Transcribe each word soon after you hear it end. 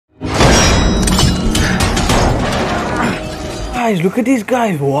Guys, look at these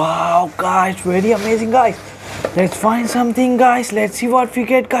guys. Wow, guys, very amazing, guys. Let's find something, guys. Let's see what we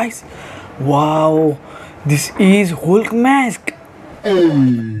get, guys. Wow, this is Hulk mask.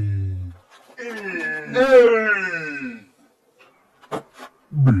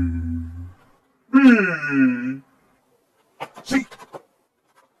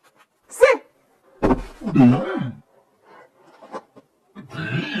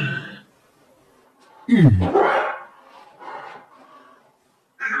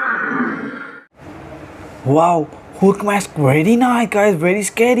 Wow, Hulk mask, very nice, guys, very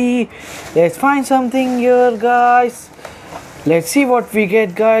scary. Let's find something here, guys. Let's see what we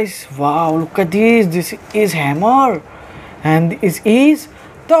get, guys. Wow, look at this. This is hammer, and this is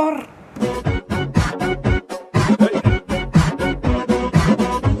Thor.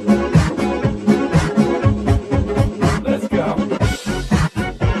 Let's go.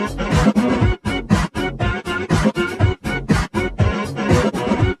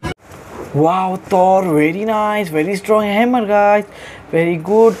 Wow, Thor, very nice, very strong hammer, guys. Very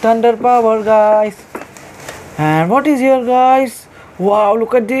good thunder power, guys. And what is here, guys? Wow,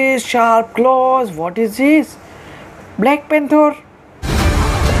 look at this, sharp claws. What is this? Black Panther.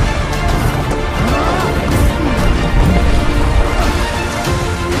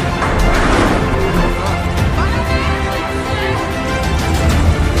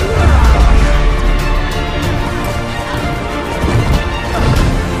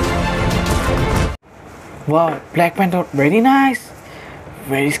 Wow, Black Panther, very nice,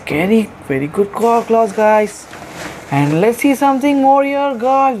 very scary, very good claws, guys. And let's see something more here,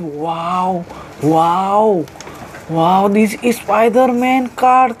 guys. Wow, wow, wow, this is Spider-Man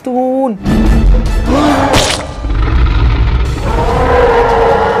cartoon.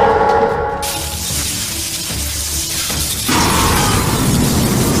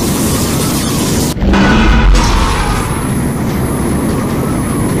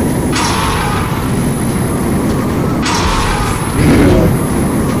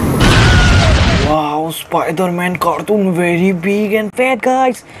 Spider-Man cartoon, very big and fat,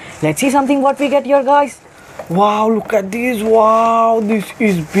 guys. Let's see something what we get here, guys. Wow, look at this. Wow, this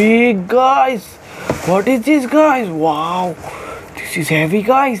is big, guys. What is this, guys? Wow, this is heavy,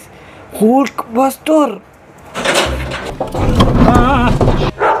 guys. Hulk Buster. I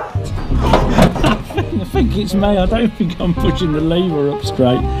think it's me. I don't think I'm pushing the lever up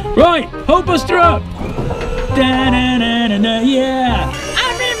straight. Right, Hulk Buster up. Da-da-da-da-da, yeah.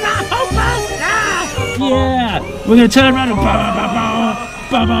 I'm in my Hulk Buster. Yeah. We're gonna turn around and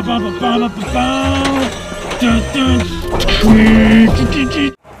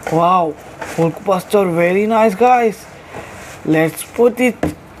Wow, Hulk Buster, very nice, guys. Let's put it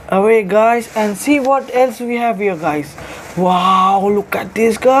away, guys, and see what else we have here, guys. Wow, look at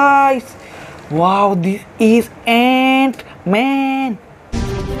this, guys. Wow, this is Ant-Man.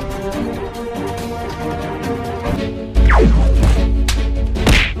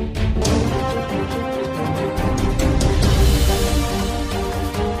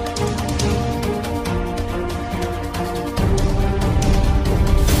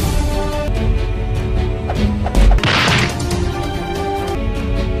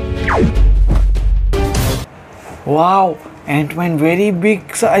 Wow, Ant-Man, very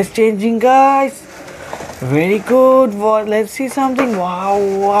big size changing, guys. Very good. Well, let's see something. Wow,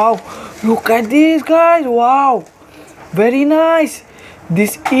 wow. Look at this, guys. Wow, very nice.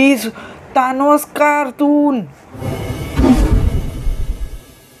 This is Thanos cartoon.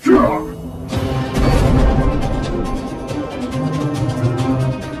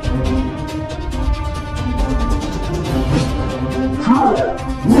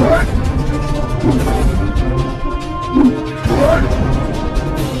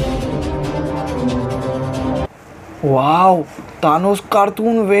 Wow, Thanos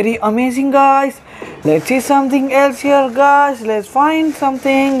cartoon, very amazing, guys. Let's see something else here, guys. Let's find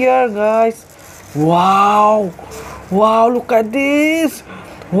something here, guys. Wow, wow, look at this.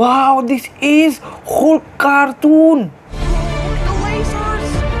 Wow, this is Hulk cartoon.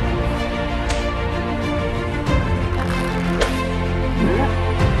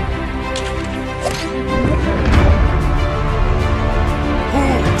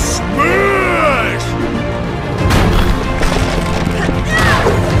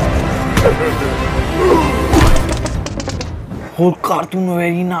 Hulk cartoon,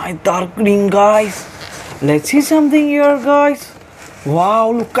 very nice, dark green, guys. Let's see something here, guys.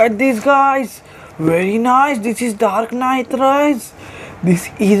 Wow, look at this, guys. Very nice. This is Dark Knight Rise. This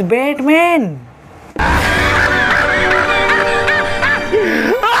is Batman.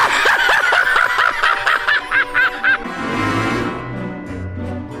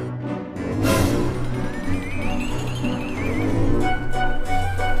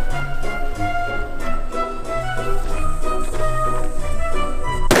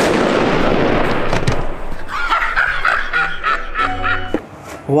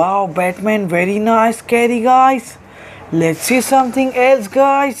 Wow, Batman, very nice, scary, guys. Let's see something else,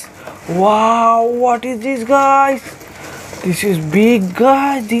 guys. Wow, what is this, guys? This is big,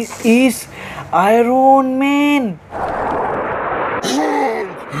 guys. This is Iron Man.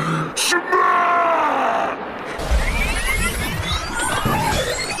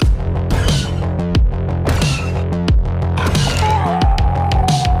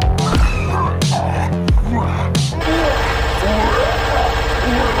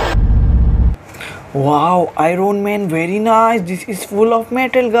 Wow, Iron Man, very nice. This is full of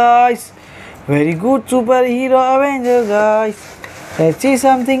metal, guys. Very good superhero Avenger, guys. Let's see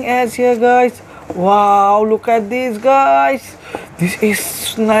something else here, guys. Wow, look at this, guys. This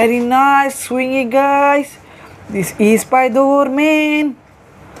is very nice, swingy, guys. This is SPIDERMAN.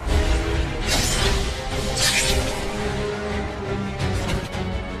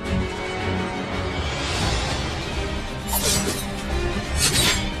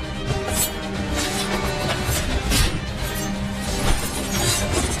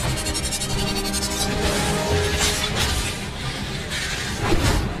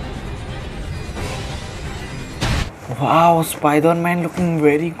 Wow, Spider-Man looking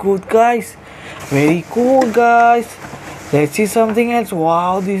very good, guys. Very cool, guys. Let's see something else.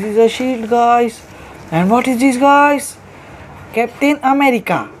 Wow, this is a shield, guys. And what is this, guys? Captain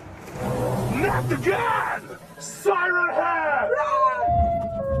America. Not again! Siren Head!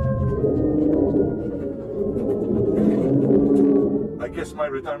 I guess my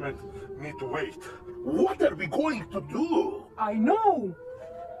retirement need to wait. What are we going to do? I know!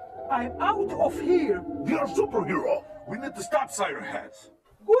 I'm out of here! You're a superhero! We need to stop Siren Heads!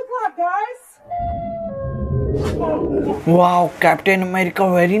 Good luck, guys! Wow, Captain America,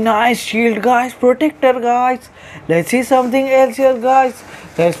 very nice shield, guys. Protector, guys. Let's see something else here, guys.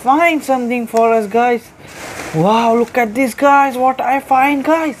 Let's find something for us, guys. Wow, look at this, guys. What I find,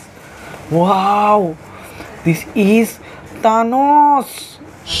 guys. Wow, this is THANOS.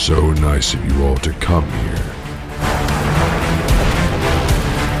 So nice of you all to come here.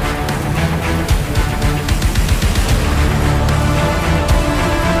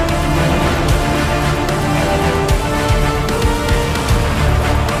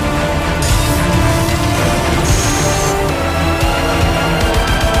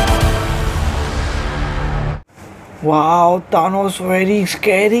 Wow, Thanos, very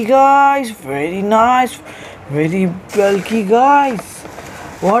scary, guys. Very nice. Very bulky, guys.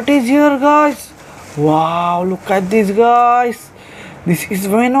 What is here, guys? Wow, look at this, guys. This is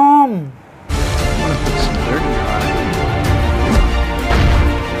Venom.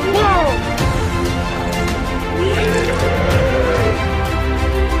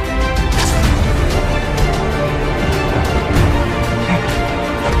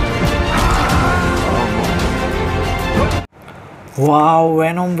 Wow,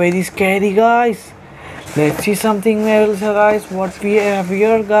 Venom, very scary, guys. Let's see something else, guys. What we have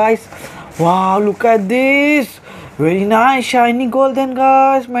here, guys. Wow, look at this. Very nice, shiny golden,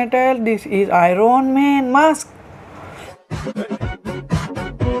 guys. Metal. This is Iron Man mask.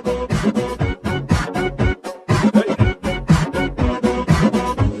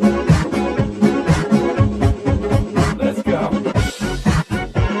 Let's go!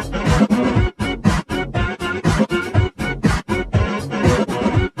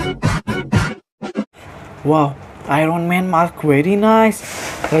 Wow, Iron Man mask, very nice.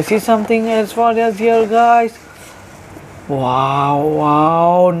 Let's see something else for us here, guys. Wow,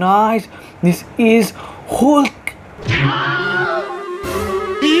 wow, nice. This is Hulk.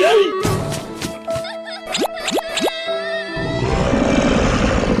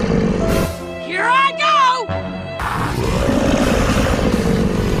 Here I go!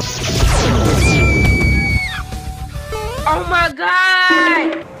 Oh my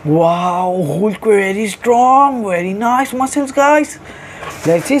god! Wow, Hulk, very strong, very nice muscles, guys.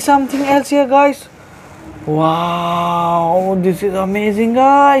 Let's see something else here, guys. Wow, this is amazing,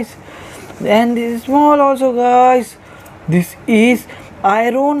 guys. And this is small also, guys. This is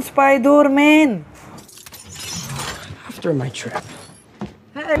Iron Spider-Man. After my trip.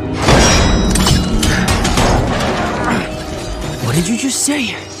 What did you just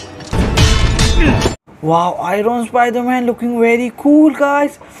say? Wow, Iron Spider-Man looking very cool,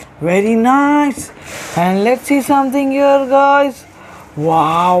 guys. Very nice. And let's see something here, guys.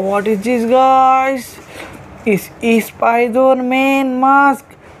 Wow, what is this, guys? It's a Spider-Man mask.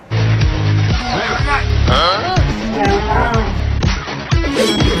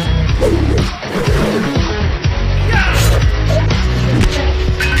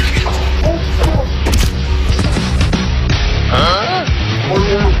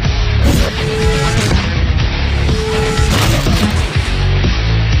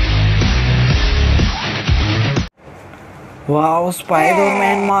 Wow,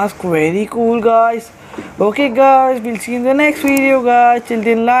 Spider-Man mask, very cool, guys. Okay, guys, we'll see you in the next video, guys. Till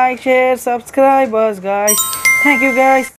then, like, share, subscribe us, guys. Thank you, guys.